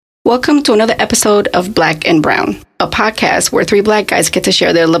Welcome to another episode of Black and Brown, a podcast where three black guys get to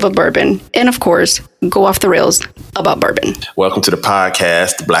share their love of bourbon and, of course, go off the rails about bourbon. Welcome to the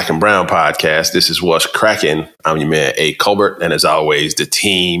podcast, the Black and Brown podcast. This is What's Cracking. I'm your man, A. Colbert, and as always, the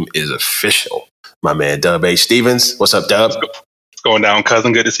team is official. My man, Dub H. Stevens. What's up, Dub? What's going down,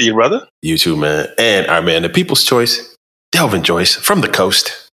 cousin? Good to see you, brother. You too, man. And our man, the People's Choice, Delvin Joyce from the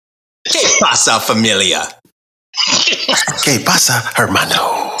coast. ¿Qué pasa, familia? ¿Qué pasa,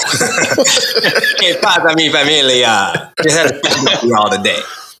 hermano? ¿Qué pasa, mi familia? Just had to speak to y'all today.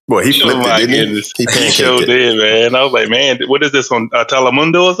 Boy, he flipped it, didn't he? He sure did, man. I was like, man, what is this on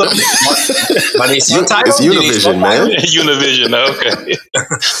Telemundo or something? It's Univision, man. Univision, okay.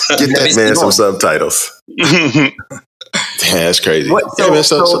 Get that man some subtitles. Yeah, that's crazy.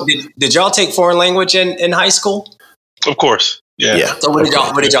 Did y'all take foreign language in high school? Of course, yeah. So what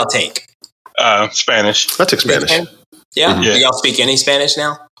did y'all take? Spanish. I took Spanish. Yeah? Mm-hmm. Do y'all speak any Spanish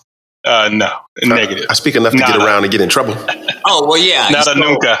now? No, negative. I speak enough to get around and get in trouble. Oh, well, yeah.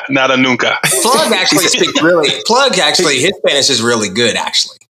 Nada nunca. Plug actually, his Spanish is really good,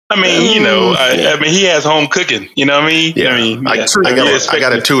 actually. I mean, I mean, he has home cooking. You know what I mean? Yeah. I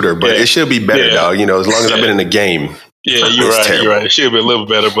got a tutor, but it should be better, dog. As long as I've been in the game. Yeah, you're right. It should be a little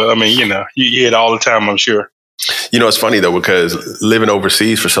better, but I mean, you hear it all the time, I'm sure. It's funny though, because living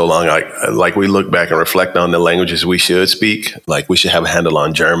overseas for so long, like we look back and reflect on the languages we should speak. Like we should have a handle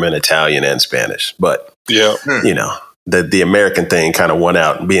on German, Italian, and Spanish. But the American thing kind of won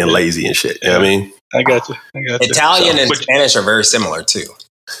out, being lazy and shit. You know what I mean? I got you. Italian and Spanish are very similar too.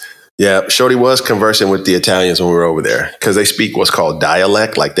 Yeah, Shorty was conversing with the Italians when we were over there because they speak what's called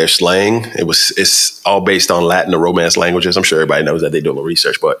dialect, like their slang. It's all based on Latin or Romance languages. I'm sure everybody knows that. They do a little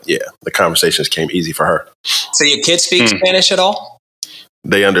research, but yeah, the conversations came easy for her. So your kids speak Spanish at all?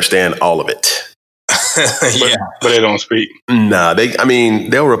 They understand all of it. But they don't speak. Nah,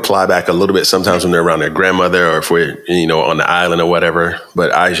 they'll reply back a little bit sometimes when they're around their grandmother or if we're, on the island or whatever.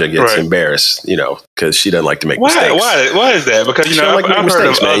 But Aisha gets embarrassed, because she doesn't like to make mistakes. Why is that? Because, I've heard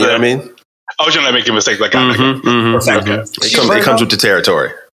of man, you know what I mean? Oh, you're not making mistakes like that. Okay. It comes with the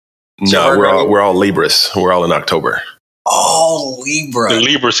territory. No, we're all Libras. We're all in October. Oh, Libra. The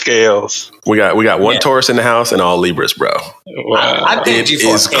Libra scales. We got one Taurus in the house and all Libras, bro. Wow. It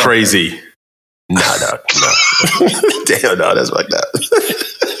is crazy. No. Damn, no, that's like that.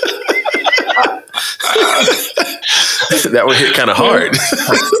 That one hit kind of hard.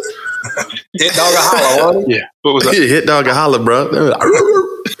 Hit dog a holla, wasn't it? Yeah. What was that? Hit dog a holla, bro.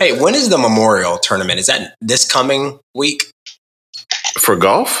 Hey, when is the Memorial Tournament? Is that this coming week? For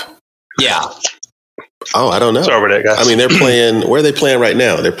golf? Yeah. Oh, I don't know. Sorry about that, guys. I mean, they're playing, where are they playing right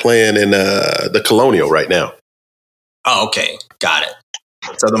now? They're playing in the Colonial right now. Oh, okay. Got it.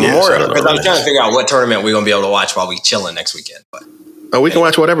 So the Memorial, because I was trying to figure out what tournament we're going to be able to watch while we chilling next weekend. But we can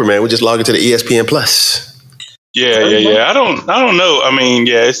watch whatever, man. We just log into the ESPN Plus. Yeah. I don't know. I mean,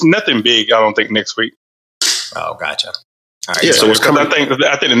 it's nothing big. I don't think next week. Oh, gotcha. All right. Yeah, so it's coming. I think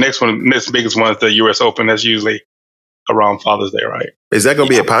the next biggest one is the U.S. Open. That's usually around Father's Day, right? Is that going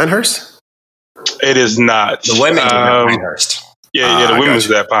to be at Pinehurst? It is not. The women at Pinehurst. The women's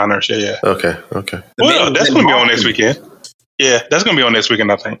is at Pinehurst. Yeah. Okay. Well, that's going to be on next weekend. Yeah, that's going to be on next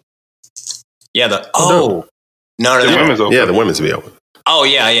weekend, I think. Yeah. The women's open. Yeah, the women's will be open. Oh,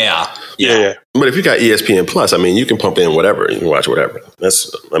 yeah. But if you got ESPN Plus, I mean, you can pump in whatever. You can watch whatever.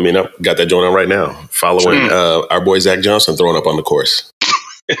 I've got that joint on right now. Following our boy Zach Johnson throwing up on the course.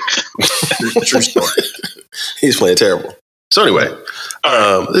 True story. He's playing terrible. So anyway,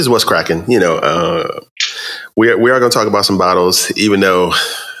 this is What's Cracking. We are going to talk about some bottles, even though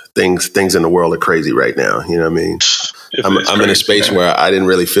things in the world are crazy right now. You know what I mean? I'm in a space where I didn't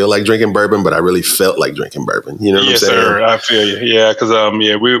really feel like drinking bourbon, but I really felt like drinking bourbon. You know what I'm saying? Yes, sir. I feel you. Yeah, because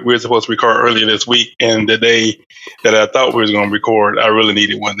we were supposed to record earlier this week, and the day that I thought we was going to record, I really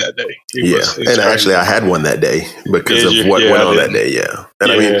needed one that day. Actually, I had one that day because of what went on that day. Yeah.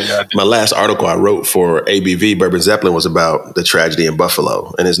 And my last article I wrote for ABV, Bourbon Zeppelin, was about the tragedy in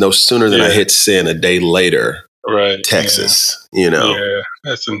Buffalo. And it's no sooner than I hit send a day later, Texas, Yeah,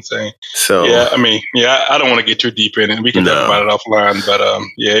 that's insane. So, I don't want to get too deep in it. We can talk about it offline, but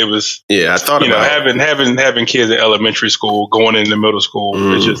it was. Yeah, I thought about having kids in elementary school going into middle school.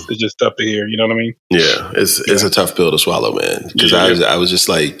 It's just tough to hear. You know what I mean? Yeah, it's a tough pill to swallow, man. Because I was just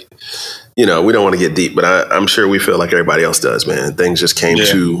like, we don't want to get deep, but I'm sure we feel like everybody else does, man. Things just came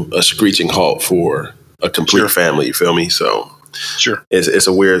to a screeching halt for a complete family. You feel me? So. Sure. It's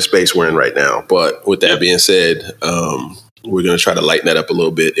a weird space we're in right now. But with that being said, we're going to try to lighten that up a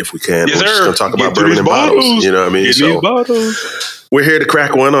little bit if we can. Yes, we're just going to talk about Get bourbon and bottles. You know what I mean? Get these bottles. We're here to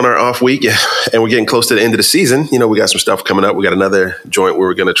crack one on our off week, and we're getting close to the end of the season. You know, we got some stuff coming up. We got another joint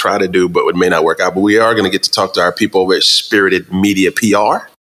we're going to try to do, but it may not work out. But we are going to get to talk to our people over at Spirited Media PR.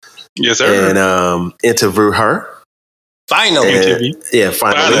 Yes, sir. And interview her. Finally.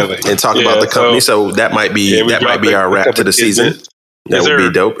 Finally. And talk about the company. So that might be our wrap to the season. That would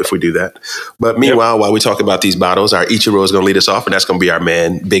be dope if we do that. But meanwhile, while we talk about these bottles, our Ichiro is going to lead us off, and that's going to be our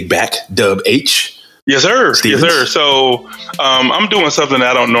man, Big Back, Dub H. Yes, sir. Stevens. Yes, sir. So I'm doing something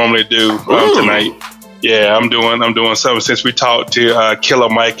I don't normally do tonight. Yeah, I'm doing something since we talked to Killer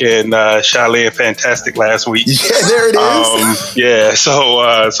Mike and Shailene Fantastic last week. Yeah, there it is. So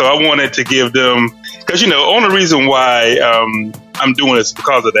I wanted to give them, because only reason why I'm doing this is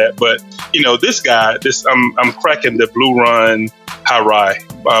because of that. But this guy, I'm cracking the Blue Run High Rye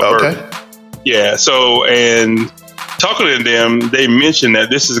bourbon. Yeah. So and talking to them, they mentioned that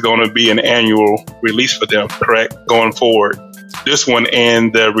this is going to be an annual release for them, correct? Going forward, this one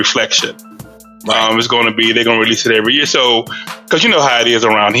and the Reflection. Right. It's going to be, they're going to release it every year. So, because you know how it is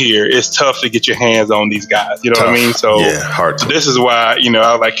around here, it's tough to get your hands on these guys. You know what I mean? So, hard. So this is why, I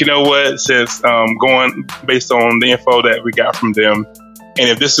was like, you know what? Since going based on the info that we got from them, and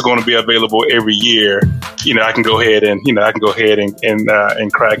if this is going to be available every year, I can go ahead and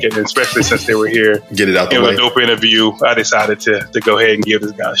and crack it. And especially since they were here, get it out the way. It was a dope interview. I decided to go ahead and give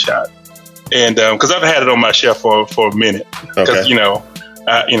this guy a shot. And because I've had it on my shelf for a minute, because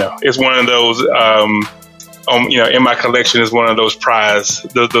it's one of those, in my collection is one of those prizes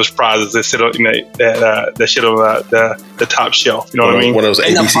that sit on, that shit on the top shelf. You know what I mean? One of those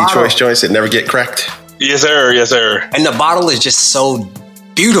ABC choice joints that never get cracked. Yes, sir. Yes, sir. And the bottle is just so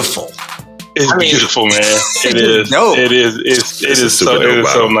beautiful. It's beautiful, man. It is. Dope. It is. It is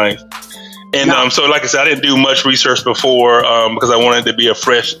so nice. And so, like I said, I didn't do much research before because I wanted to be a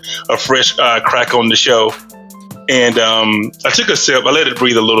fresh crack on the show. And I took a sip. I let it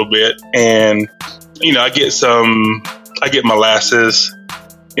breathe a little bit, and I get molasses,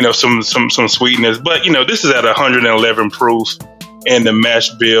 some sweetness. But this is at 111 proof, and the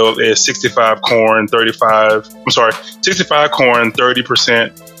mash bill is 65 corn,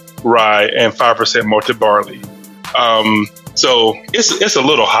 30% rye, and 5% malted barley. So it's a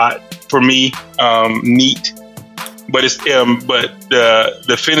little hot for me, neat. But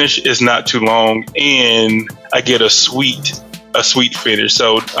the finish is not too long, and I get a sweet finish.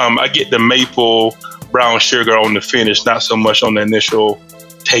 So I get the maple brown sugar on the finish, not so much on the initial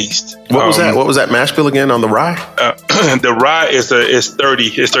taste. What was that? What was that mash bill again on the rye? The rye is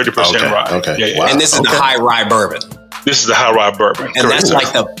 30% rye. Okay. Yeah, wow. And this is the high rye bourbon. This is the high rye bourbon. And that's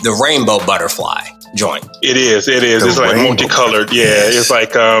like the rainbow butterfly joint. It is. It's like multicolored. Yeah. It's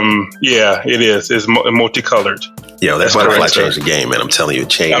like it is. It's multicolored. Yo, that butterfly changed the game, man. I'm telling you, it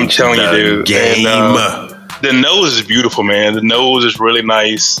changed. I'm telling you, dude. Game. And, the nose is beautiful, man. The nose is really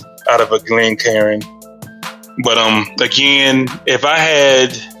nice out of a Glencairn. But again, if I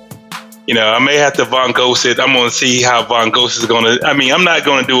had, I may have to Von Ghost it. I'm going to see how Von Ghost is going to. I mean, I'm not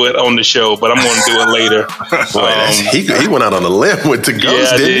going to do it on the show, but I'm going to do it later. He went out on a limb with the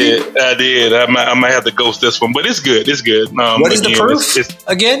ghost, didn't he? I did. I might have to ghost this one, but it's good. It's good. What is the proof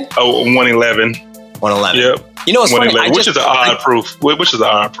again? 111. 111. Yep. You know what's funny? Which is an odd proof. Which is an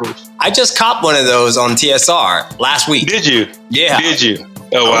odd proof. I just copped one of those on TSR last week. Did you? Yeah. Did you?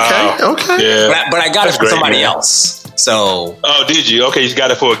 Oh, wow. Okay. Yeah. But I got it for somebody else. So. Oh, did you? Okay, you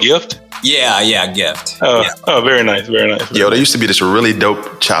got it for a gift? Yeah, gift. Oh, very nice. Very nice. Yo, there used to be this really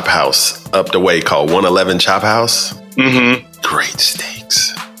dope chop house up the way called 111 Chop House. Mm-hmm. Great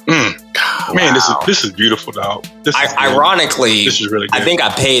steaks. God, man, this is beautiful, dog. Ironically, this is really good. I think I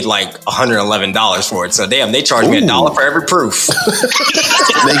paid like $111 for it. So damn, they charged me $1 for every proof.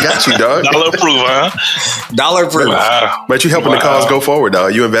 They got you, dog. $1 proof, huh? $1 proof. Wow. But you helping the cause go forward,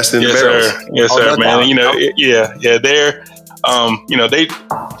 dog. You investing in the barrels. Sir. Yes, sir, man. They're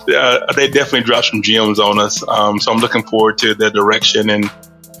they definitely dropped some gems on us. So I'm looking forward to their direction and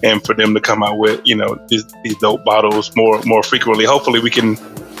for them to come out with these dope bottles more frequently. Hopefully, we can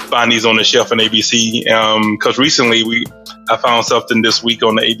find these on the shelf in ABC. Because recently I found something this week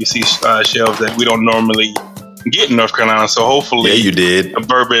on the ABC shelves that we don't normally get in North Carolina. So hopefully, you did.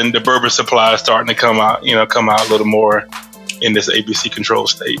 The bourbon supply is starting to come out a little more in this ABC control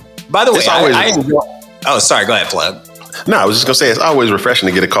state. By the way, I enjoy. Oh, sorry. Go ahead, Plug. No, I was just going to say, it's always refreshing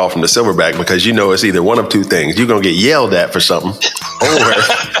to get a call from the Silverback because it's either one of two things. You're going to get yelled at for something or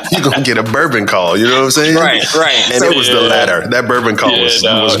you're going to get a bourbon call. You know what I'm saying? Right. And it was the latter. That bourbon call was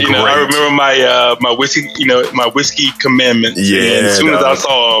great. I remember my whiskey commandments. Yeah. And as soon as I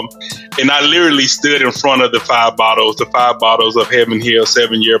saw them, And I literally stood in front of the five bottles of Heaven Hill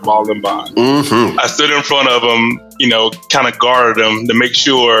 7-year ball and bond. Mm-hmm. I stood in front of them, kind of guarded them to make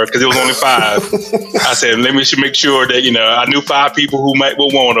sure, because it was only 5. I said, let me make sure that, I knew 5 people who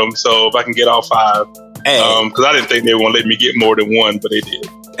would want them. So if I can get all 5, because I didn't think they were going to let me get more than 1, but they did.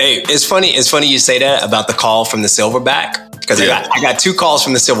 Hey, it's funny you say that about the call from the Silverback. Because I got 2 calls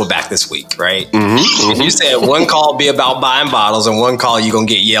from the Silverback this week, right? Mm-hmm. And you said one call be about buying bottles and one call you going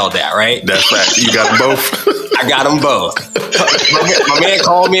to get yelled at, right? That's right. You got them both? I got them both. My man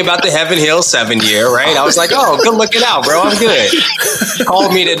called me about the Heaven Hill 7-year, right? I was like, oh, good looking out, bro. I'm good. He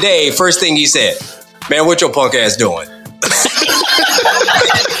called me today. First thing he said, man, what your punk ass doing?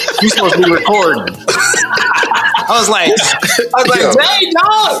 You supposed to be recording. I was like, dang,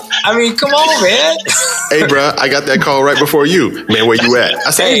 dog. I mean, come on, man. Hey, bro, I got that call right before you. Man, where you at?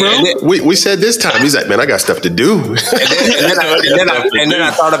 I said, hey, bro, we said this time. He's like, man, I got stuff to do. And then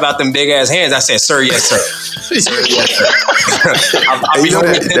I thought about them big ass hands. I said, sir, yes, sir. Sir, yes, sir. I'll be home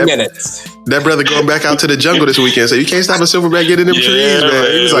in 10 minutes. That brother going back out to the jungle this weekend said, you can't stop a Silverback getting them trees,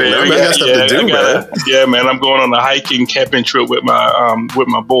 man. He was like, man, I got stuff to do, man. Yeah, man, I'm going on a hiking, camping trip with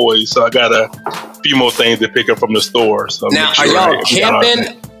my boys. So I got a few more things to pick up from the store. So now, are y'all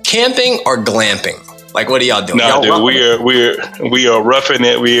camping or glamping? Like, what are y'all doing? No, dude, we are roughing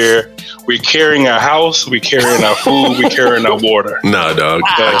it. We're carrying our house, we're carrying our food, we're carrying our water. Nah, dog,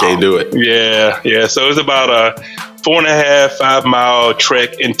 I can't do it. Yeah. So it's about a 4.5 mile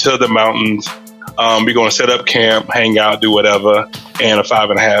trek into the mountains. We're going to set up camp, hang out, do whatever, and a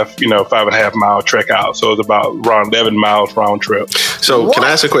 5.5 mile trek out. So it's about around 11 miles round trip. So can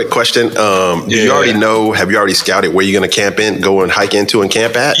I ask a quick question? Do you already know, have you already scouted where you're going to camp in, go and hike into and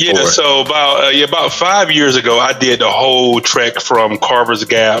camp at? Yeah. Or? So about 5 years ago, I did the whole trek from Carver's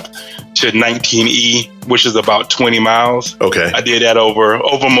Gap to 19E, which is about 20 miles. Okay. I did that over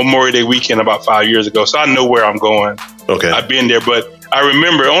Memorial Day weekend about 5 years ago. So I know where I'm going. Okay. I've been there, but I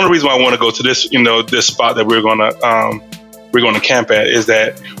remember the only reason why I want to go to this, this spot that we're gonna camp at is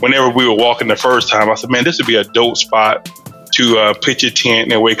that whenever we were walking the first time, I said, man, this would be a dope spot to pitch your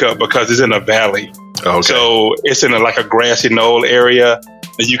tent and wake up, because it's in a valley. Okay. So it's in a grassy knoll area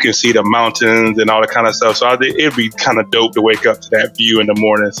that you can see the mountains and all that kind of stuff. So it'd be kind of dope to wake up to that view in the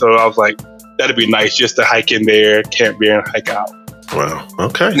morning. So I was like, that'd be nice just to hike in there, camp there, and hike out. Wow.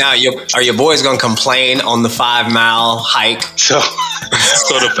 Okay. Now, are your boys going to complain on the 5 mile hike? So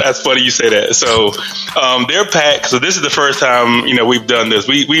that's funny you say that. So they're packed. So this is the first time, we've done this.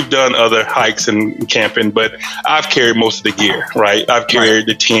 We've done other hikes and camping, but I've carried most of the gear, right? I've carried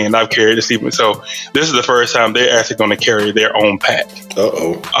the tent. I've carried the sleeping. So this is the first time they're actually going to carry their own pack.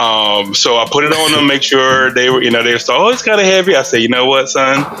 Uh-oh. So I put it on them, make sure they were, they were so, it's kind of heavy. I say, you know what,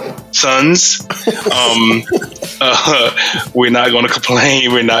 sons, we're not going to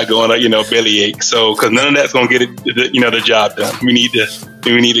complain. We're not going to, bellyache. So, because none of that's going to get it, the job done. We need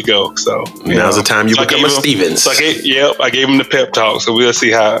to go. So now's the time you become a Stevens. So I gave him the pep talk. So we'll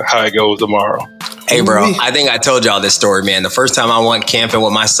see how it goes tomorrow. Hey, bro, I think I told y'all this story, man. The first time I went camping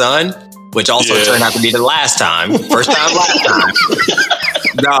with my son, which also turned out to be the last time. First time, last time.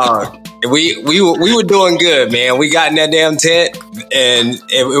 Dog. We were doing good, man. We got in that damn tent, and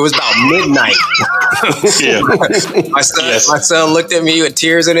it was about midnight. My son looked at me with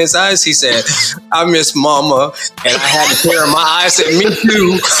tears in his eyes. He said, "I miss Mama," and I had to tear in my eyes. I said, "Me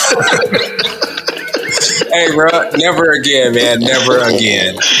too." Hey, bro, never again, man. Never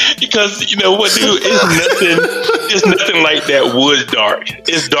again. Because what, dude? It's nothing like that woods dark.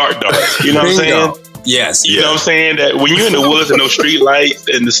 It's dark. You know what I'm saying? Yes. You know what I'm saying? That when you're in the woods and no street lights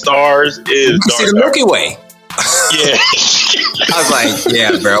and the stars is dark. See the Milky Way. Yeah. I was like,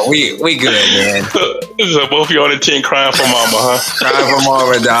 yeah, bro, we good, man. So both of you on the tent crying for Mama, huh? Crying for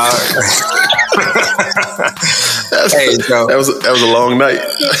Mama, dog. That was a long night.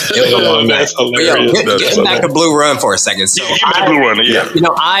 It was a long night. That's hilarious. Getting back to Blue Run for a second. So Blue Run,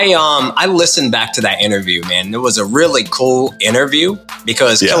 I listened back to that interview, man. It was a really cool interview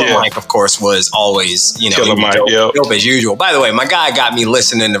because Killer Mike, of course, was always, Killer Mike, dope as usual. By the way, my guy got me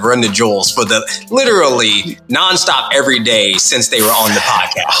listening to Run the Jewels for the literally nonstop every day since they were on the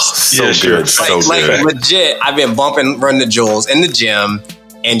podcast. So good. Legit, I've been bumping Run the Jewels in the gym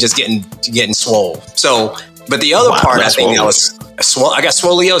and just getting swole. So, but the other part, I think that was I got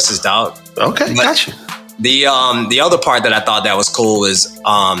scoliosis, dog. Okay, gotcha. The other part that I thought that was cool is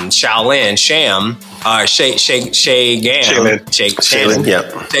Shaolin,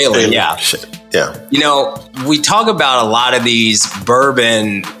 Yeah. We talk about a lot of these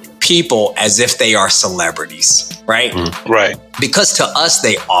bourbon people as if they are celebrities, right? Right. Because to us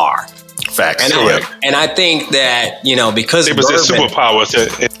they are. Facts. And I think that, because they possess superpowers.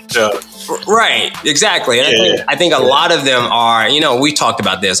 Right, exactly. And I think a lot of them are, we talked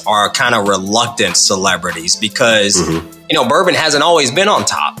about this, are kind of reluctant celebrities because, bourbon hasn't always been on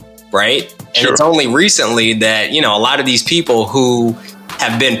top, right? And it's only recently that, a lot of these people who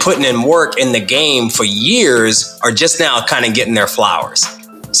have been putting in work in the game for years are just now kind of getting their flowers.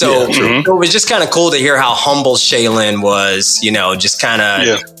 So it was just kind of cool to hear how humble Shaylin was, just kind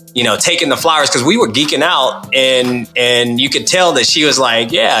of, taking the flowers, because we were geeking out and you could tell that she was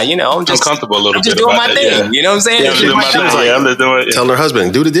like, I'm just comfortable a little I'm just bit doing my thing. Yeah. You know what I'm saying? I'm just doing it. Telling her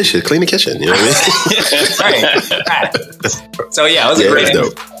husband, do the dishes, clean the kitchen. You know what I mean? Right. So yeah, it was a great. It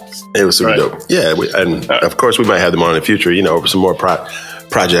was dope. It was super dope. Yeah, and of course we might have them on in the future, over some more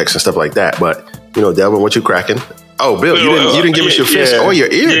projects and stuff like that. But Delvin, what you cracking? Oh, Bill, you didn't give us your fist or your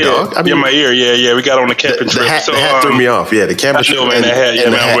ear, dog. I mean, my ear. Yeah. We got on the camping trip. The hat threw me off. Yeah, the camping trip. Man, that hat. Yeah,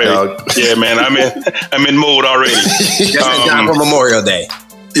 man, I'm ready. Yeah, man, I'm in mode already. Just in time for Memorial Day.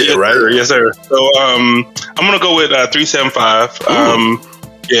 Yeah, right. Yes, sir. So I'm gonna go with 375.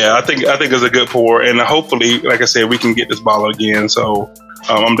 Yeah, I think it's a good pour, and hopefully, like I said, we can get this bottle again. So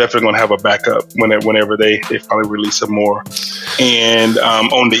I'm definitely gonna have a backup whenever they finally release some more. And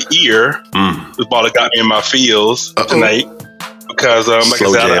on the ear, this bottle got me in my feels tonight because, like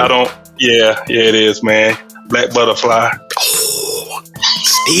I said, I don't. Yeah, it is, man. Black Butterfly. Oh,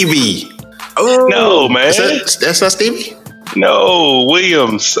 Stevie. Oh no, man. That's not Stevie. No,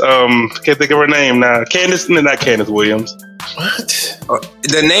 Williams. Can't think of her name now. Not Candace Williams. What?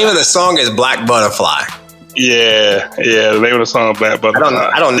 The name of the song is Black Butterfly. Yeah. The name of the song is Black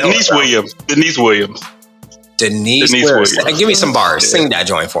Butterfly. I don't know. Denise Williams. Denise Williams. Give me some bars. Sing that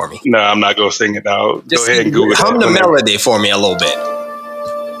joint for me. No, I'm not going to sing it now. Go ahead and Google it. Hum the melody for me a little bit.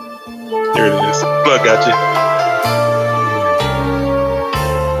 Here it is. Look, got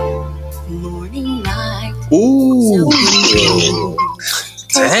you. Morning light. Ooh.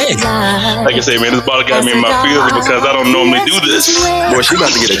 Dang. Like I say, man, this bottle got me in my feelings because I don't normally do this. Boy, she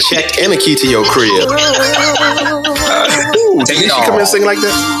about to get a check and a key to your crib. Did she come in and sing like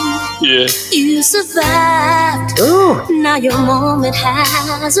that? Yeah. You survived. Now your moment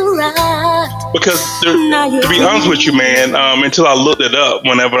has arrived. Because to be honest with you, man, until I looked it up,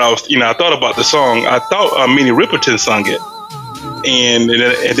 whenever I was, I thought about the song, I thought Minnie Riperton sung it, and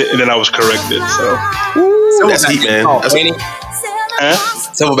then I was corrected. So that's heat, man.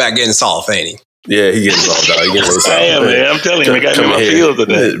 Silverback getting soft, ain't he? Yeah, he getting soft, dog. He getting soft. Damn, man, I'm telling you, it got me in my feels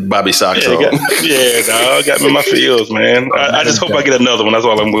today. Bobby Socks on. Dog, got me in my feels, man. I just hope I get another one. That's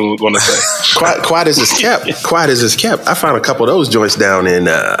all I'm going to say. Quiet as it's kept. Quiet as it's kept. I found a couple of those joints down in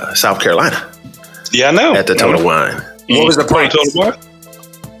South Carolina. Yeah, I know. At the Total Wine. What was the price? Total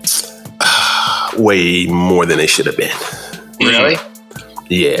Wine? Way more than they should have been. Really?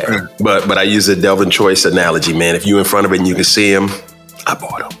 Yeah. But I use a Delvin Choice analogy, man. If you in front of it and you can see him, I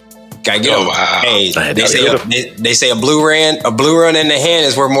bought them. Gotta get them. Wow. Hey, they say a blue run in the hand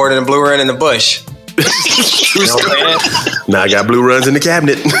is worth more than a blue run in the bush. You know what I'm saying? Now I got blue runs in the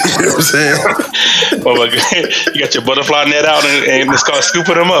cabinet. You know what I'm saying? Oh my God. You got your butterfly net out and it's called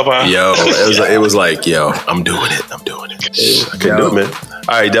scooping them up, huh? Yo, it was like, I'm doing it. I couldn't do it, man.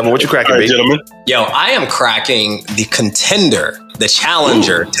 All right, Devin, what you cracking, baby? Gentlemen. Yo, I am cracking the contender, the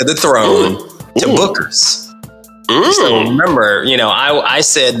challenger to the throne, to Booker's. So remember, I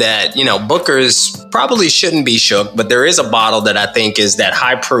said that, Booker's probably shouldn't be shook, but there is a bottle that I think is that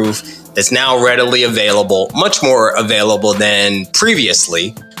high proof that's now readily available, much more available than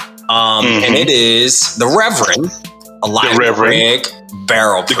previously. And it is the Reverend, Elijah Craig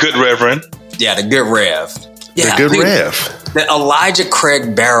Barrel Proof. The good Reverend. Yeah, the good Rev. Yeah, the good Rev. The Elijah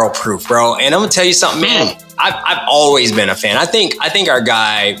Craig Barrel Proof, bro. And I'm going to tell you something, man. I've always been a fan. I think our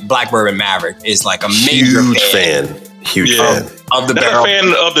guy Black Bourbon Maverick is like a major fan. Huge fan of the not barrel. A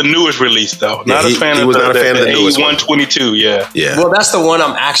fan of the newest release though. Yeah, not a fan of the A122. Yeah. Well, that's the one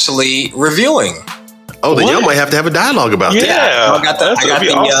I'm actually reviewing. Oh, then y'all might have to have a dialogue about that. Yeah,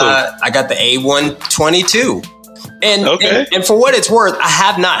 I got the A122, and for what it's worth, I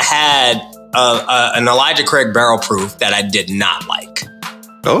have not had an Elijah Craig Barrel Proof that I did not like.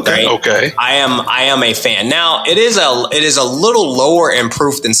 Okay. Right? Okay. I am a fan. Now it is a little lower in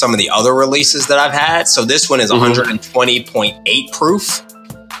proof than some of the other releases that I've had. So this one is 120.8 proof.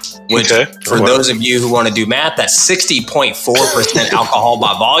 Which for those of you who want to do math, that's 60.4% alcohol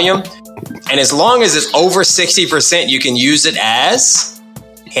by volume. And as long as it's over 60%, you can use it as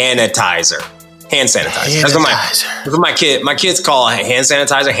hand sanitizer. That's what my kids call hand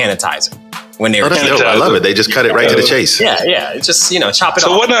sanitizer. When they were I love it. They just cut it right to the chase. Yeah. It's just, chop it off.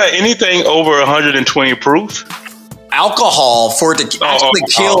 So what anything over 120 proof? Alcohol for it to actually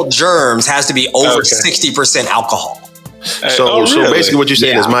kill germs has to be over 60% alcohol. So basically what you're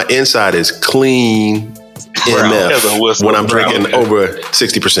saying is my inside is clean MF when I'm drinking over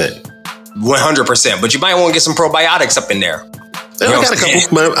 60%. 100%. But you might want to get some probiotics up in there. I got a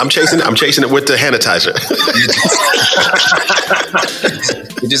couple. I'm chasing it with the sanitizer.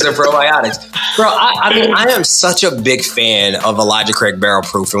 Just some probiotics. Bro, I mean, I am such a big fan of Elijah Craig Barrel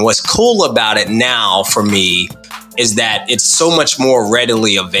Proof. And what's cool about it now for me is that it's so much more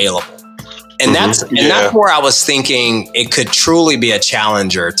readily available. And that's where I was thinking it could truly be a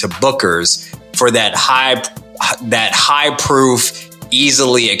challenger to Booker's for that high proof,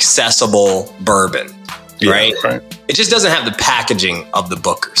 easily accessible bourbon. Right? It just doesn't have the packaging of the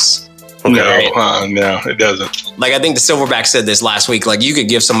Booker's. No, it doesn't. Like I think the Silverback said this last week. Like you could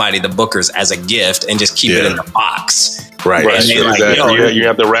give somebody the Booker's as a gift and just keep it in the box. Right. You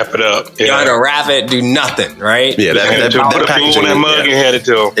have to wrap it up. You have to wrap it, do nothing, right? Yeah, that packaging in that mug and hand it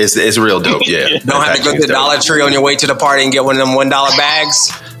to them. It's real dope. Yeah. Don't have to go to the Dollar Tree on your way to the party and get one of them $1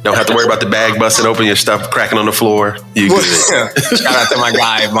 bags. Don't have to worry about the bag busting open, your stuff cracking on the floor. You good. Shout out to my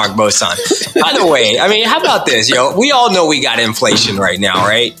guy, Mark Boson. By the way, I mean, how about this? Yo, we all know we got inflation right now,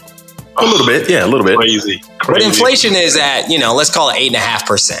 right? A little bit. Yeah, a little bit. Crazy. But inflation is at, let's call it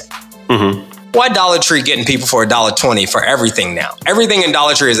 8.5%. Mm-hmm. Why Dollar Tree getting people for $1.20 for everything now? Everything in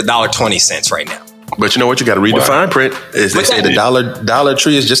Dollar Tree is $1.20 right now. But you know what? You got to read the fine print. They say the Dollar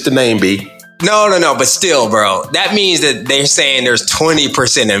Tree is just a name, B. No. But still, bro, that means that they're saying there's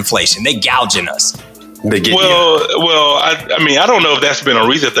 20% inflation. They gouging us. I mean, I don't know if that's been a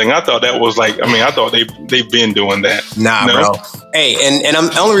recent thing. I thought that was I thought they've been doing that. Nah, bro. Hey, and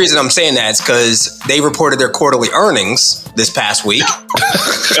the only reason I'm saying that is because they reported their quarterly earnings this past week. You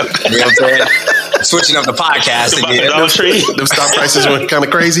know what I'm saying? Switching up the podcast again. Dollar Tree. Them stock prices were kind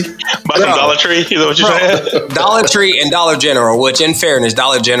of crazy. About the Dollar Tree, you know what you're saying? Dollar Tree and Dollar General, which in fairness,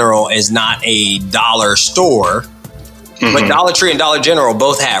 Dollar General is not a dollar store. Mm-hmm. But Dollar Tree and Dollar General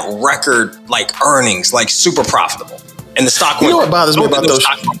both had record earnings, super profitable. And the stock went. You know what bothers me about those?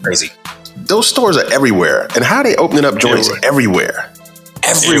 Crazy. Those stores are everywhere. And how are they opening up joints everywhere?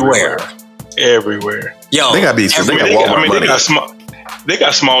 Everywhere. Yo, they got Walmart. They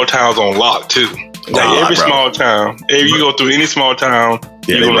got small towns on lock too. Every small town. If you go through any small town,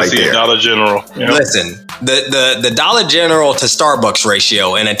 you're going to see a Dollar General. Listen, the Dollar General to Starbucks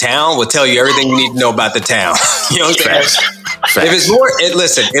ratio in a town will tell you everything you need to know about the town. You know what I'm saying?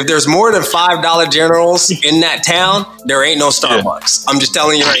 If there's more than $5 Generals in that town, there ain't no Starbucks. I'm just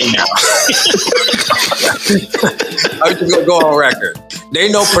telling you right now. I'm just gonna go on record. There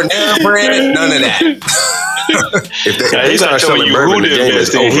ain't no Panera Bread, none of that. He's not telling you who to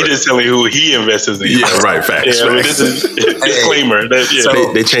invest in. He's just telling you who he invests in. Yeah, right. Facts. Yeah, this is disclaimer.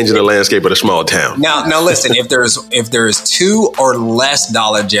 They're changing the landscape of a small town. Now listen. If there's 2 or less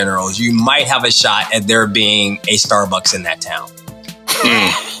Dollar Generals, you might have a shot at there being a Starbucks in that town.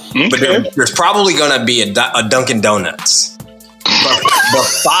 Okay. But there's probably going to be a Dunkin' Donuts.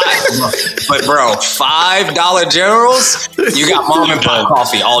 But bro, $5 Generals, you got mom and pop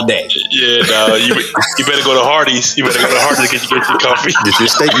coffee all day. Yeah, no, you better go to Hardee's. You better go to Hardee's to get your coffee. Get your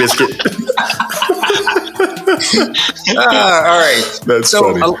steak biscuit. All right. That's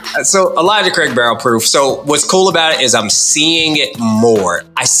funny. So Elijah Craig Barrel Proof. So what's cool about it is I'm seeing it more.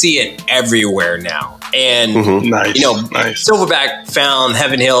 I see it everywhere now. And, Silverback found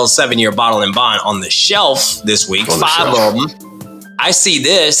Heaven Hill's 7-year bottle and bond on the shelf this week. 5 of them. I see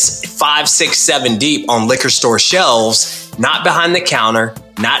this 5, 6, 7 deep on liquor store shelves, not behind the counter,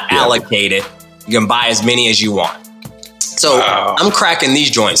 not allocated. You can buy as many as you want. So I'm cracking these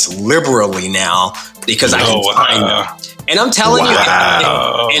joints liberally now because I can find them. And I'm telling you,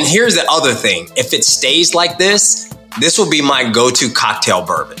 and here's the other thing. If it stays like this will be my go-to cocktail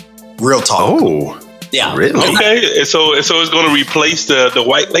bourbon. Real talk. Oh. Yeah. Really? Okay. So it's going to replace the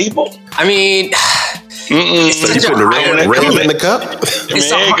white label? I mean... So you putting the red in the cup? Man,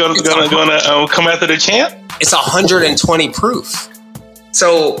 gonna come after the champ? It's 120 proof.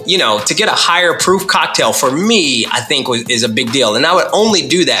 So, to get a higher proof cocktail for me, I think is a big deal. And I would only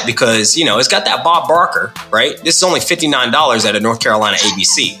do that because, it's got that Bob Barker, right? This is only $59 at a North Carolina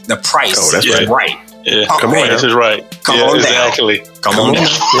ABC. The price is right. Yeah, come on, this is right. Come on exactly. down. Come on down.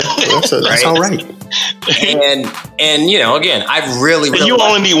 That's all right. And again, I really you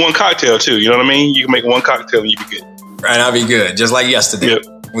only need one cocktail too. You know what I mean? You can make one cocktail and you be good. Right, I'll be good, just like yesterday. Yep.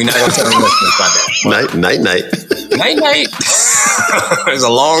 We're not gonna tell the listeners about that. Night. It was a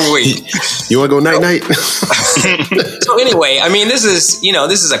long week. You want to go night? So anyway, I mean, this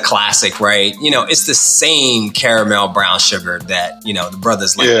is a classic, right? It's the same caramel brown sugar that the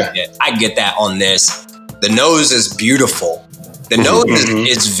brothers like to get. I get that on this. The nose is beautiful. The nose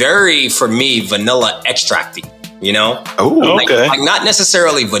is very, for me, vanilla extracty. You know? Oh, okay. Like not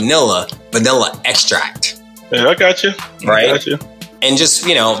necessarily vanilla extract. Yeah, I got you. Right? I got you. And just,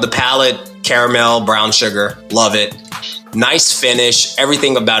 the palate, caramel, brown sugar, love it. Nice finish.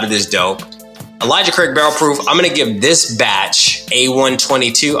 Everything about it is dope. Elijah Craig Barrel Proof. I'm going to give this batch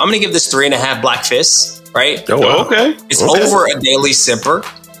A122. I'm going to give this 3.5 Black Fists, right? Oh, wow. Okay. It's over a daily sipper,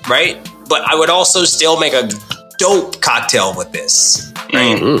 right? But I would also still make a dope cocktail with this.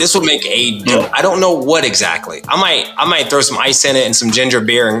 Right? Mm-hmm. This would make a dope. I don't know what exactly. I might throw some ice in it and some ginger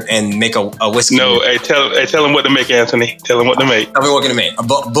beer and make a whiskey. No, tell him what to make, Anthony. Tell him what to make. Tell me what to make. A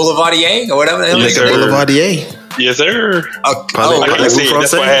Boulevardier or whatever the hell Yes, they sir. Boulevardier. Yes, sir. Oh, I Like can't see it. Français?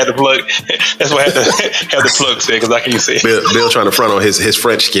 That's why I had the plug. That's why I had to have the plug said because I can't see it. Bill trying to front on his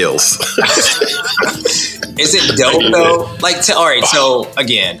French skills. is it dope though? Like, all right. So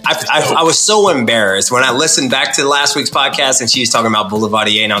again, I was so embarrassed when I listened back to last week's podcast and she was talking about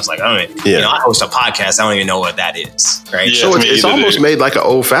Boulevardier, and I was like, I host a podcast. I don't even know what that is. Right. Yeah. So it's almost made like an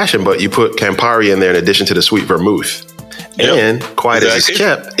old fashioned, but you put Campari in there in addition to the sweet vermouth. Yep. And quiet as it's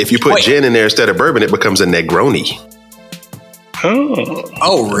kept, if you put gin in there instead of bourbon, it becomes a Negroni.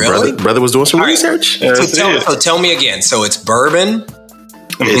 Oh, really? Brother was doing some research. So tell me again. So it's bourbon.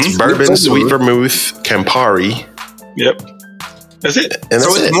 It's bourbon, sweet vermouth, Campari. Yep. That's it. And So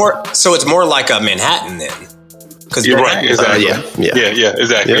that's it's it. more. So it's more like a Manhattan then. Because You're right. Exactly. Yeah.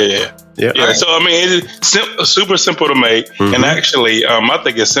 Exactly. Yeah. Yeah. Right. So I mean, it's super simple to make, and actually, I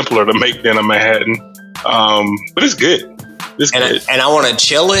think it's simpler to make than a Manhattan. But it's good. It's good. And I want to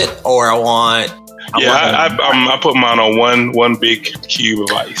chill it, or I put mine on one big cube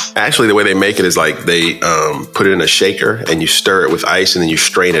of ice. Actually, the way they make it is like they put it in a shaker and you stir it with ice and then you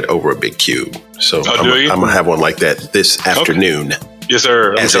strain it over a big cube. So I'm going to have one like that this afternoon. Yes,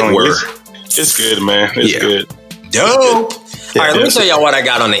 sir. As it were. It's good, man. It's good. dope. All right, let me tell y'all what I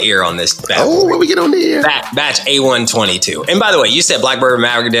got on the ear on this. What we get on the ear? Batch A122. And by the way, you said Black Bourbon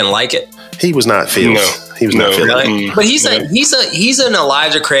Maverick didn't like it. He was not feeling. No. He was not feeling. Really? But he's an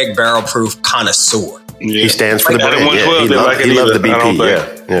Elijah Craig barrel proof connoisseur. He stands for the Like, brand. He loved the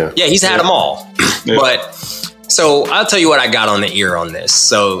BP. Yeah, he's had them all. Yeah. But so I'll tell you what I got on the ear on this.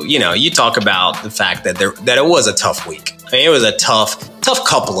 So, you talk about the fact that it was a tough week. I mean, it was a tough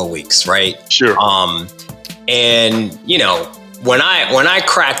couple of weeks, right? Sure. And when I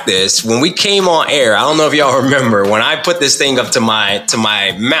cracked this, when we came on air, I don't know if y'all remember, when I put this thing up to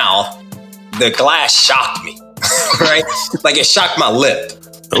my mouth, the glass shocked me, right? Like it shocked my lip.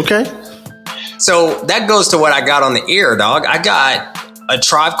 Okay. So that goes to what I got on the ear, dog. I got a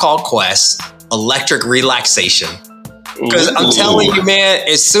Tribe Called Quest Electric Relaxation. Because I'm telling you, man,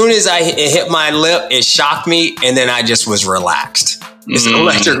 as soon as it hit my lip, it shocked me, and then I just was relaxed. It's an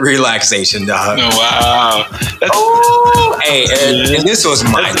electric relaxation, dog. Wow. And this was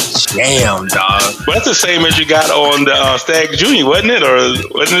my jam, dog. But that's the same as you got on the Stag Junior, wasn't it? Or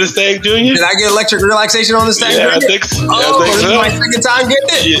wasn't it the Stag Junior? Did I get electric relaxation on the Stag Junior? I think so. This is my second time getting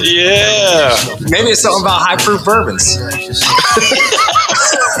it? Yeah. Maybe it's something about high proof bourbons.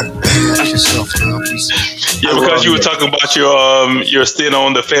 Yeah, because you were talking about your stint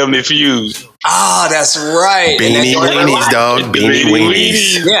on the Family Feud. Ah, that's right. Beanie weenies, dog. Beanie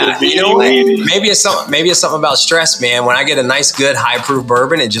weenies. Yeah, you know what? Maybe it's something about stress, man. When I get a nice, good, high proof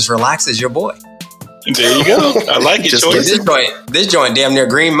bourbon, it just relaxes your boy. There you go. I like it, choice. This joint damn near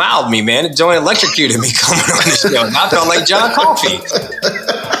green miled me, man. The joint electrocuted me coming on the show. I felt like John Coffey.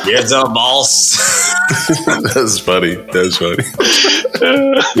 Here's up, boss. That's funny.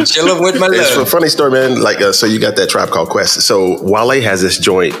 Chilling with my love. It's a funny story, man. Like, so you got that Tribe Called Quest. So Wale has this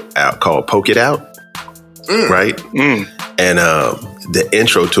joint out called Poke It Out, right? And the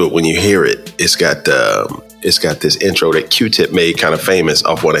intro to it, when you hear it, it's got this intro that Q-Tip made kind of famous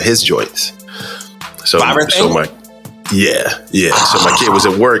off one of his joints. So my So my kid was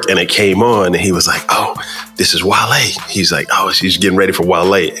at work and it came on and he was like, "Oh, this is Wale." He's like, "Oh, she's getting ready for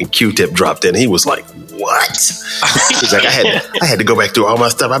Wale." And Q-Tip dropped in. He was like, "What?" He's like, I had to go back through all my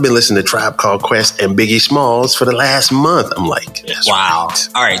stuff. I've been listening to Tribe Called Quest and Biggie Smalls for the last month. I'm like, wow. Right.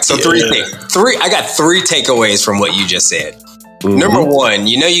 All right. So three things. I got three takeaways from what you just said. Number one,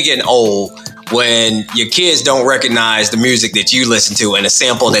 you're getting old when your kids don't recognize the music that you listen to and a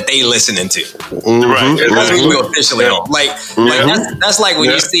sample that they listening to. Right. That's what you officially know. Like that's like when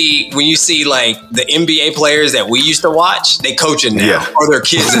you see like the NBA players that we used to watch, they coaching now, or their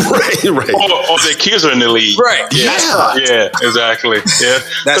kids, right. Or their kids are in the league, right? Yeah, exactly. Yeah,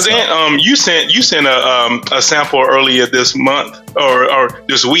 because you sent a sample earlier this month or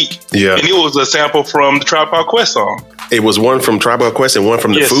this week. Yeah. And it was a sample from the Tribe Called Quest song. It was one from Tribe Called Quest and one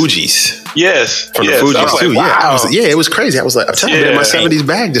from the Fugees. Yes. From the Fugees too. Wow. Yeah, it was crazy. I was like, I'm telling you, in my 70s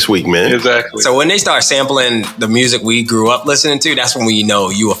bag this week, man. Exactly. So when they start sampling the music we grew up listening to, that's when we know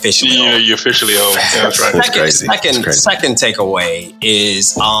you officially old. You're officially old. Yeah, that's right. Second takeaway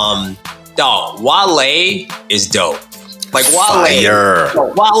is Wale is dope. Like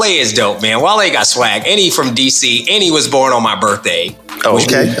Wale is dope, man. Wale got swag. And he from DC, and he was born on my birthday. Oh,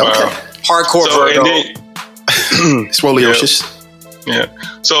 okay. Hardcore Virgo. Swoliosis. Yeah.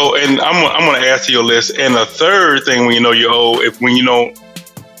 So, and I'm going to add to your list. And the third thing when you know you're old, when you don't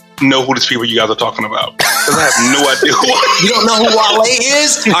know who these people you guys are talking about. Because I have no idea who. You don't know who Wale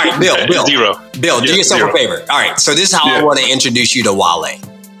is? All right, Bill. Zero. Bill, do yourself a favor. All right, so this is how I want to introduce you to Wale.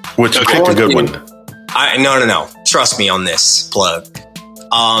 Which you picked a good one. No. Trust me on this plug.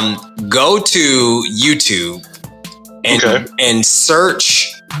 Go to YouTube and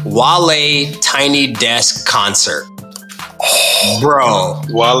search Wale Tiny Desk Concert. Bro.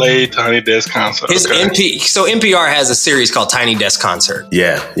 Wale Tiny Desk Concert. So NPR has a series called Tiny Desk Concert.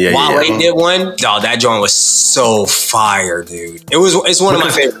 Yeah. Wale did one. Dog, that joint was so fire, dude. It's one of my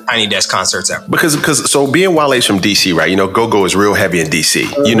favorite Tiny Desk concerts ever. Because so being Wale's from DC, right? You know, go-go is real heavy in DC.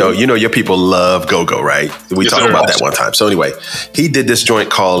 Mm-hmm. You know your people love go-go, right? We talked about that one time. So anyway, he did this joint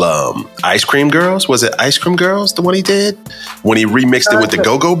called Ice Cream Girls. Was it Ice Cream Girls, the one he did? When he remixed it with the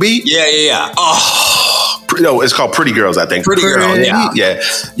go-go beat? Yeah. Oh. No, it's called Pretty Girls, I think. Pretty Girl, yeah.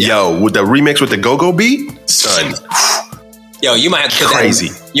 Yo, with the remix with the go-go beat, son. Yo, you might have to put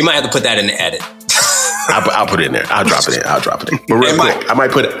that. You might have to put that in the edit. I'll put it in there. I'll drop it in. But real quick, I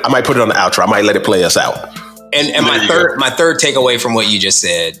might put it on the outro. I might let it play us out. And my third takeaway from what you just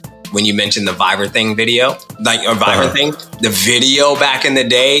said, when you mentioned the Viber thing video, thing, the video back in the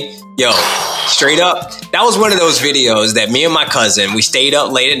day, yo, straight up, that was one of those videos that me and my cousin, we stayed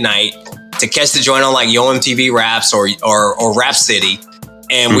up late at night to catch the joint on like Yo MTV Raps or Rap City,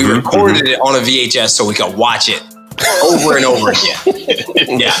 and we recorded it on a VHS so we could watch it over and over again.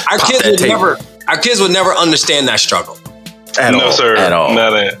 Yeah, our kids would never understand that struggle at all.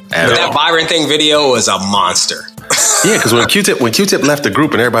 That Byron thing video was a monster. Yeah, because when Q-Tip left the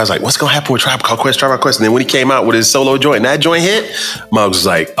group and everybody's like, "What's gonna happen with Tribe Called Quest?" And then when he came out with his solo joint, and that joint hit, Muggs was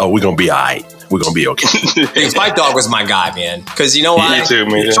like, "Oh, we're gonna be all right. We're gonna be okay." Fight Dog was my guy, man. Because you know what? Me too,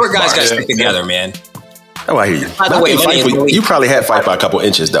 man. Short guys gotta stick together, man. Oh, I hear you. By the way, you probably had Fight by a couple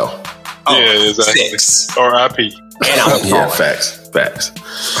inches though. Oh, yeah, exactly. 6. R.I.P. Yeah, facts.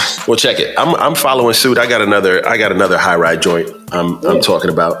 Well, check it. I'm following suit. I got another high ride joint. I'm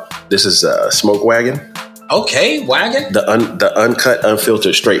talking about. This is Smoke Wagon. Okay, Wagon. The uncut,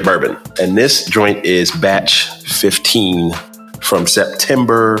 unfiltered straight bourbon, and this joint is batch 15 from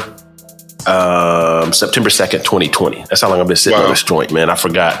September 2nd, 2020. That's how long I've been sitting on this joint, man. I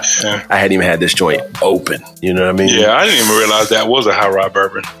forgot. Yeah. I hadn't even had this joint open. You know what I mean? Yeah, I didn't even realize that was a high rye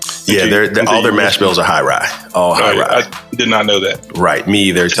bourbon. All their mash bills are high rye. All high rye. I did not know that. Right. Me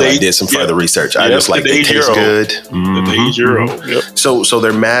either until I did some further research. I just like they taste good. Mm-hmm. Yep. So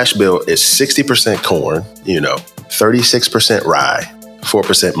their mash bill is 60% corn, 36% rye,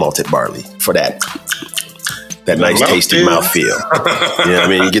 4% malted barley for that nice tasty mouthfeel. You know what I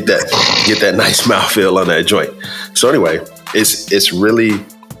mean? You get that nice mouthfeel on that joint. So anyway, it's really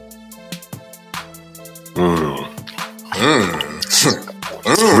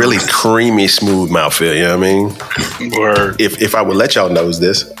really creamy, smooth mouthfeel. You know what I mean? Word. If I would let y'all nose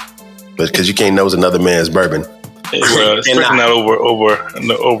this, but because you can't nose another man's bourbon. Well, especially not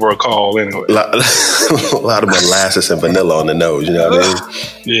over a call anyway. A lot of molasses and vanilla on the nose. You know what I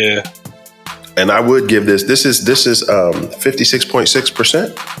mean? Yeah. And I would give this is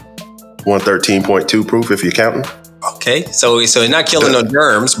 56.6%, 113.2 proof if you're counting. Okay, so it's not killing no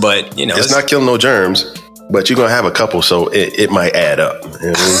germs, but it's not killing no germs, but you're gonna have a couple, so it might add up. You know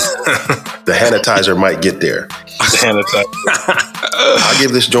what I mean? The sanitizer might get there. I'll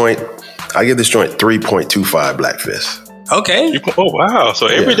give this joint 3.25 Black Fist. Okay. Oh wow! So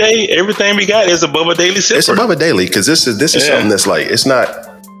every day, everything we got is above a daily sipper. It's above a daily because this is something that's like it's not.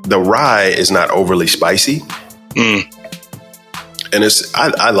 The rye is not overly spicy. And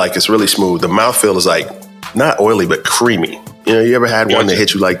I like it's really smooth. The mouthfeel is like not oily, but creamy. You ever had one that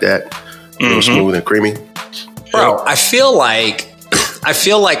hit you like that? Smooth and creamy? Bro, I feel like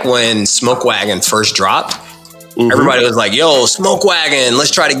when Smoke Wagon first dropped, everybody was like, yo, Smoke Wagon, let's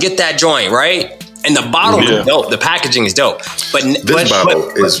try to get that joint, right? And the bottle is dope. The packaging is dope. But this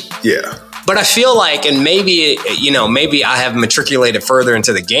bottle is. But I feel like, and maybe I have matriculated further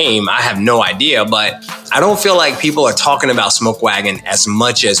into the game. I have no idea, but I don't feel like people are talking about Smoke Wagon as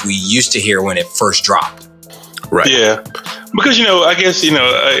much as we used to hear when it first dropped. Right. Yeah. Because I guess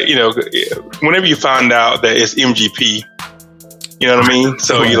whenever you find out that it's MGP, you know what I mean.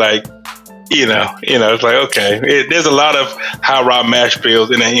 So you like, it's like okay, there's a lot of high rock mash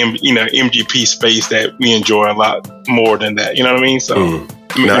bills in the MGP space that we enjoy a lot more than that. You know what I mean? So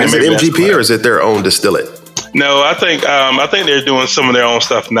now, is it MGP or is it their own distillate? No, I think they're doing some of their own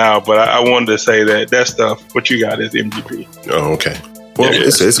stuff now, but I wanted to say that stuff what you got is MGP. Oh, okay. Well,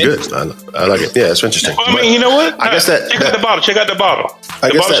 it's good. I like it. Yeah, it's interesting. Well, I mean, you know what? I guess that check out the bottle. Check out the bottle. I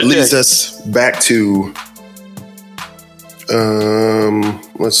guess that leads us back to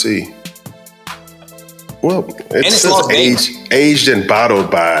let's see. Well, it says aged and bottled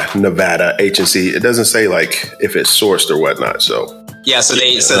by Nevada H&C. It doesn't say like if it's sourced or whatnot. So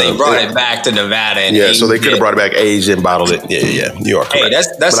they brought it back to Nevada. And so they could have brought it back, aged and bottled it. Yeah. You are correct. Hey,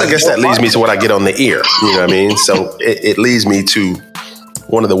 that's. But I guess that leads me to what I get on the ear. You know what I mean? So it leads me to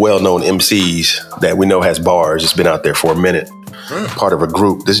one of the well-known MCs that we know has bars. It's been out there for a minute. Part of a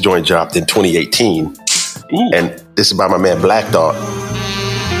group. This joint dropped in 2018. Ooh. And this is by my man Black Thought.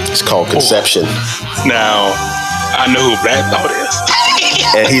 It's called Conception. Now, I know who Black Thought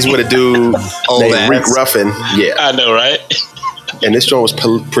is. And he's with a dude named Rick Ruffin. Yeah. I know, right? And this joint was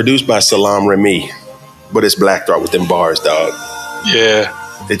produced by Salam Remy. But it's Black Thought with them bars, dog. Yeah.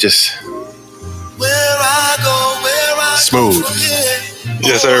 It just... smooth.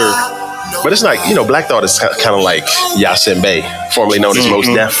 Yes, sir. But it's like, Black Thought is kind of like Yasin Bey, formerly known as Mos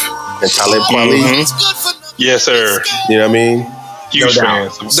Def and Talib Kweli. Yes, sir. You know what I mean? Huge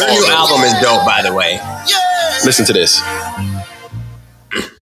fans. Their new album is dope, by the way. Listen to this.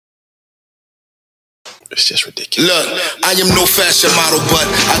 It's just ridiculous. Look, I am no fashion model, but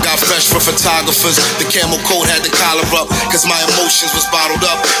I got fresh for photographers. The camel coat had the collar up, cause my emotions was bottled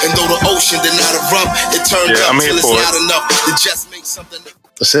up. And though the ocean did not erupt, it turned up till it's not enough to just make something.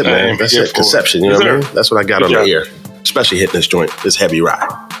 That's it, man. That's it. Conception, you know what I mean? That's what I got on the ear. Especially hitting this joint, this heavy ride.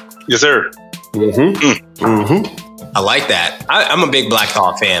 Yes, sir. I like that. I'm a big Black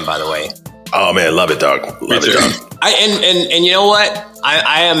Thought fan, by the way. Oh man, love it, dog. Love it, dog. And you know what?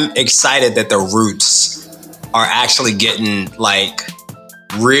 I am excited that the Roots are actually getting like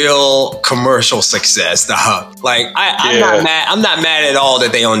real commercial success. Like I'm not mad at all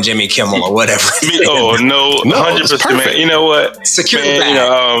that they own Jimmy Kimmel or whatever. Oh no, 100%. Man. You know what? Secure the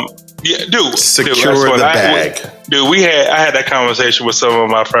bag. Secure the bag. Dude, I had that conversation with some of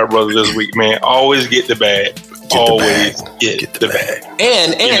my frat brothers this week, man. Always get the bag. Always get the bag.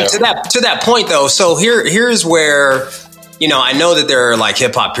 And to that point though, so here's where I know that there are like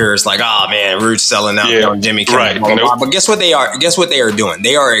hip hop purists like, oh man, Roots selling out on Jimmy Kimmel, right. blah, blah, blah. But guess what they are doing?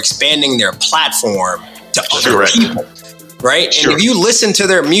 They are expanding their platform to other people. Right? Sure. And if you listen to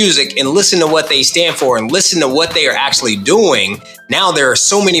their music and listen to what they stand for and listen to what they are actually doing, now there are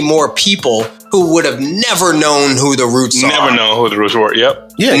so many more people who would have never known who the Roots are. Never known who the Roots were,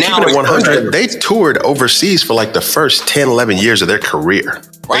 yep. Yeah, keeping it 100, they toured overseas for like the first 10, 11 years of their career.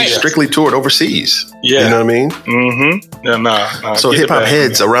 Right. They strictly toured overseas. Yeah. You know what I mean? Mm-hmm. Yeah, nah. So hip-hop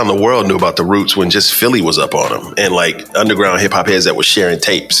heads around the world knew about the Roots when just Philly was up on them. And like underground hip-hop heads that was sharing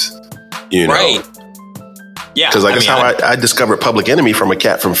tapes. Right. Yeah, because that's how I discovered Public Enemy from a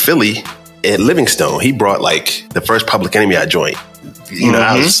cat from Philly at Livingstone. He brought like the first Public Enemy I joined.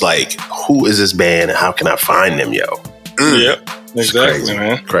 I was like, who is this band and how can I find them, yo? Yep, exactly, crazy,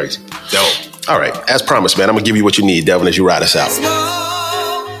 man. Crazy. Dope. All right, as promised, man, I'm going to give you what you need, Delvin, as you ride us out.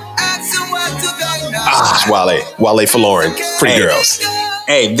 It's Wale Forlorn, Pretty Girls.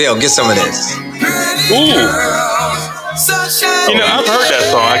 Hey, Bill, get some of this. Ooh. I've heard that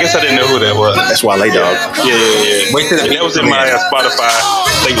song. I guess I didn't know who that was. That's Wale, dog. Yeah. Wait till that was in my Spotify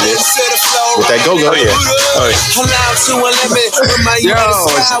playlist. With that go-go. Oh, yeah. Yo,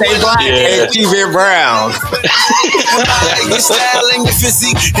 Stay Black and TV Brown. What's up?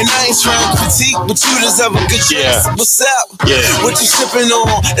 Yeah. What you sipping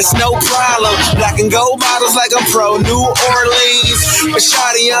on? It's no problem. Black and gold bottles like I'm pro New Orleans. But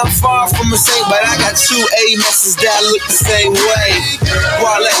shawty, I'm far from a saint, but I got 2 A-messes that look the same way.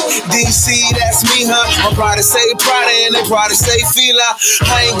 Wale, DC, that's me, huh? My brother say Prada and they brother say Fila.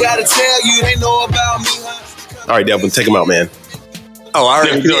 I ain't gotta tell you, they know about me, huh? All right, Delvin, take him out, man. Oh, I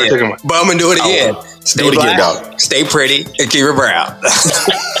already did. But I'm gonna do it again. Stay black, dog. Stay pretty, and keep it brown.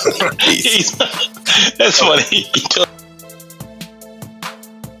 That's funny.